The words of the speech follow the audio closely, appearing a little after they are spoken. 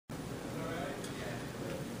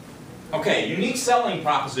Okay, unique selling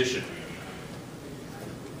proposition.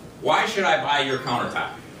 Why should I buy your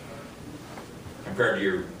countertop compared to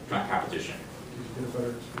your competition? Get a better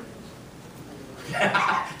experience.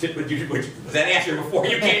 Was that answer before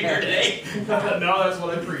you came here today? No, that's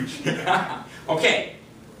what I preach. Okay.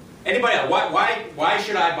 Anybody else? Why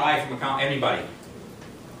should I buy from anybody?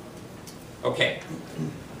 Okay.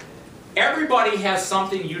 Everybody has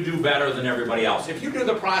something you do better than everybody else. If you do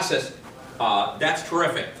the process, that's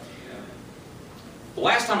terrific. The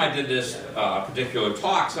last time I did this particular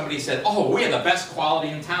talk, somebody said, "Oh, we have the best quality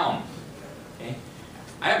in town." Okay.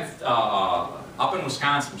 I have up in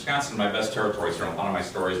Wisconsin. Wisconsin is my best territory, so a lot of my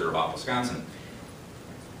stories are about Wisconsin.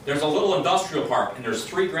 There's a little industrial park, and there's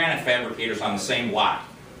 3 granite fabricators on the same lot.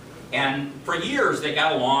 And for years, they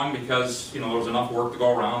got along because there was enough work to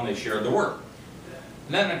go around. They shared the work.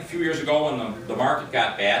 And then a few years ago, when the market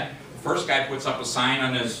got bad, the first guy puts up a sign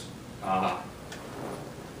on his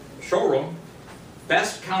showroom,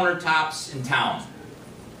 "Best countertops in town."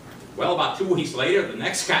 Well, about 2 weeks later, the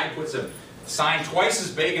next guy puts a sign twice as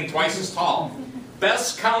big and twice as tall.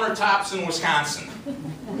 "Best countertops in Wisconsin."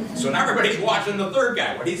 So now everybody's watching the third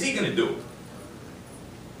guy. What is he going to do?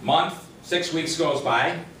 Month, 6 weeks goes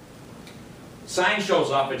by. Sign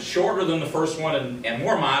shows up. It's shorter than the first one and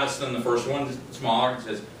more modest than the first one, smaller. It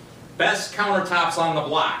says, "Best countertops on the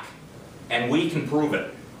block, and we can prove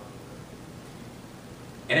it."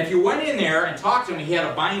 And if you went in there and talked to him, he had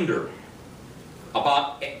a binder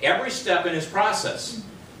about every step in his process.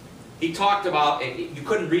 He talked about, you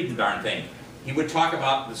couldn't read the darn thing. He would talk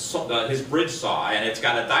about his bridge saw, and it's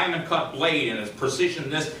got a diamond cut blade and it's precision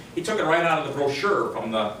this. He took it right out of the brochure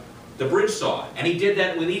from the bridge saw. And he did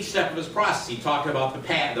that with each step of his process. He talked about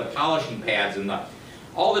the polishing pads and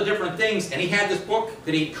all the different things. And he had this book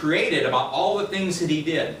that he created about all the things that he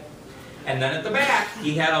did. And then at the back,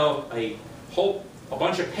 he had a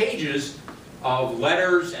bunch of pages of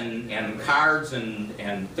letters and cards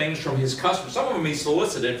and things from his customers. Some of them he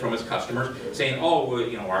solicited from his customers, saying, "Oh, well,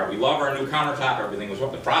 we love our new countertop. Everything was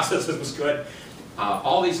what the process was good."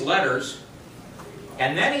 All these letters,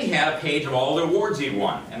 and then he had a page of all the awards he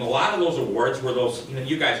won. And a lot of those awards were those.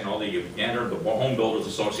 You guys know that you enter the Home Builders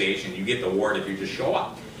Association, you get the award if you just show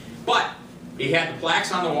up. But he had the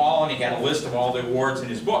plaques on the wall, and he had a list of all the awards in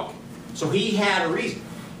his book. So he had a reason.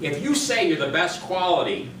 If you say you're the best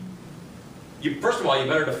quality, first of all, you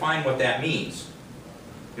better define what that means.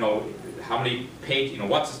 How many pages,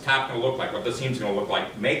 what's this top going to look like, what the seam's going to look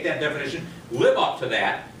like. Make that definition, live up to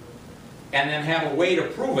that, and then have a way to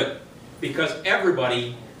prove it, because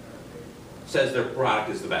everybody says their product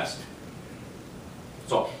is the best.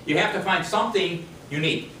 So you have to find something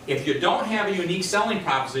unique. If you don't have a unique selling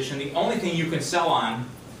proposition, the only thing you can sell on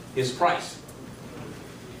is price.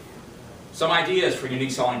 Some ideas for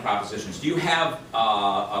unique selling propositions. Do you have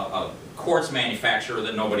a quartz manufacturer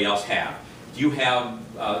that nobody else has? Do you have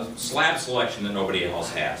slab selection that nobody else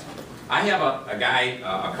has? I have a guy,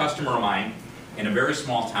 a customer of mine, in a very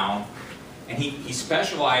small town, and he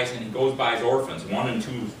specializes and he goes buys orphans, 1 and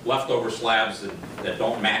 2 leftover slabs that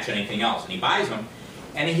don't match anything else, and he buys them,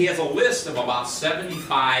 and he has a list of about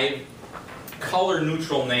 75 color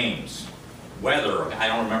neutral names. Weather, I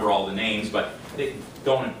don't remember all the names, but they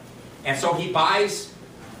don't. And so he buys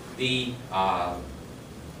the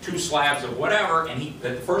 2 slabs of whatever, and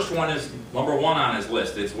the first one is number 1 on his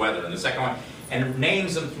list, it's weather, and the second one, and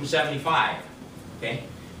names them through 75. Okay?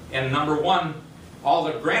 And number 1, all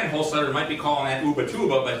the granite wholesalers might be calling that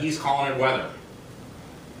Ubatuba, but he's calling it weather.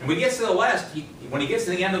 And when he gets to the list, when he gets to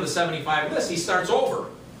the end of the 75 list, he starts over.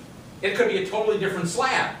 It could be a totally different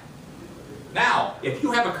slab. Now, if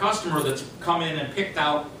you have a customer that's come in and picked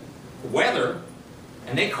out weather,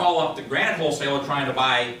 and they call up the granite wholesaler trying to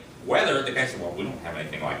buy weather, the guy says, "Well, we don't have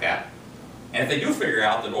anything like that." And if they do figure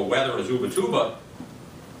out that, weather is Ubatuba,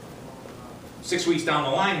 6 weeks down the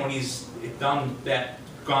line when he's gone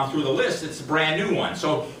through the list, it's a brand new one.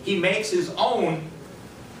 So he makes his own,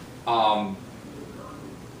 by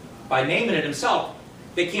naming it himself.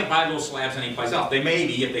 They can't buy those slabs anyplace else. They may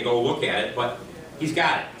be if they go look at it, but he's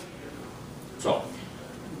got it. So,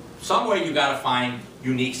 some way you got to find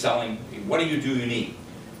unique selling. What do you do unique?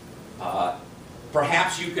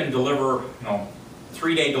 Perhaps you can deliver,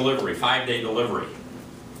 3-day delivery, 5-day delivery.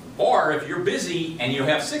 Or if you're busy and you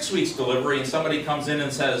have 6 weeks delivery and somebody comes in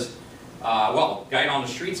and says, well, guy down the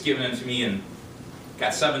street's giving it to me and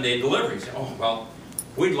got 7-day delivery. You say, "Oh, well,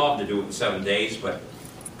 we'd love to do it in 7 days, but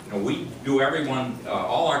we do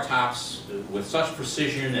all our tops with such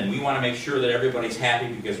precision, and we want to make sure that everybody's happy,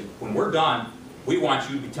 because when we're done, we want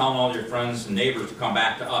you to be telling all your friends and neighbors to come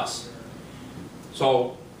back to us."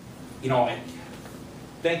 So,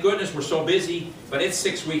 thank goodness we're so busy, but it's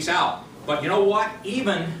 6 weeks out. But you know what?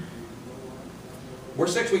 We're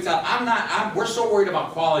 6 weeks out. We're so worried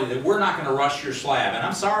about quality that we're not going to rush your slab. And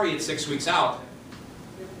I'm sorry it's 6 weeks out.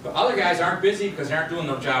 But other guys aren't busy because they aren't doing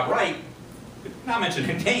their job right. Not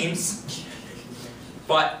mentioning names.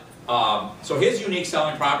 But, so his unique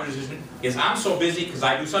selling proposition is I'm so busy because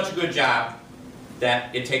I do such a good job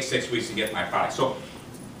that it takes 6 weeks to get my product. So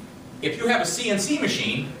if you have a CNC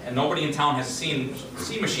machine, and nobody in town has a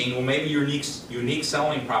CNC machine, well maybe your unique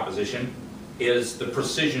selling proposition is the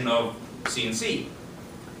precision of CNC.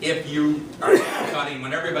 If you are cutting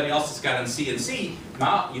when everybody else has got a CNC,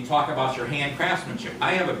 now you talk about your hand craftsmanship.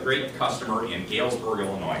 I have a great customer in Galesburg,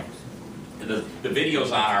 Illinois. The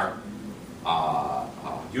video's on our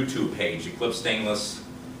YouTube page,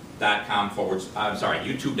 eclipsestainless.com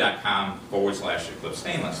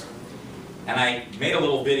youtube.com/eclipsestainless. And I made a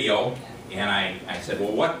little video, and I said,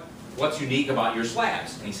 well, what's unique about your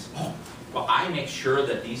slabs? And he said, oh, well, I make sure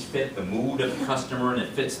that these fit the mood of the customer and it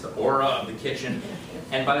fits the aura of the kitchen.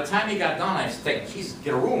 And by the time he got done, I said, geez,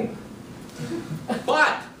 get a room.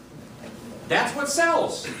 But that's what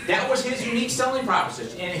sells. That was his unique selling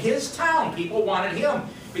proposition. In his town, people wanted him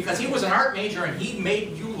because he was an art major and he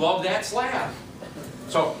made you love that slab.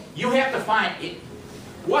 So you have to find it.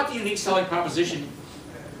 What the unique selling proposition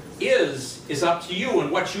is up to you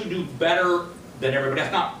and what you do better than everybody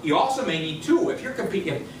else. Now, you also may need two. If you're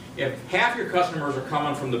competing, if half your customers are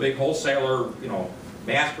coming from the big wholesaler, you know,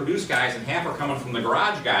 mass-produced guys, and half are coming from the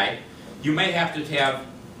garage guy, you may have to have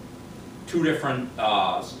two different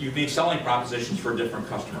unique selling propositions for different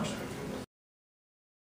customers.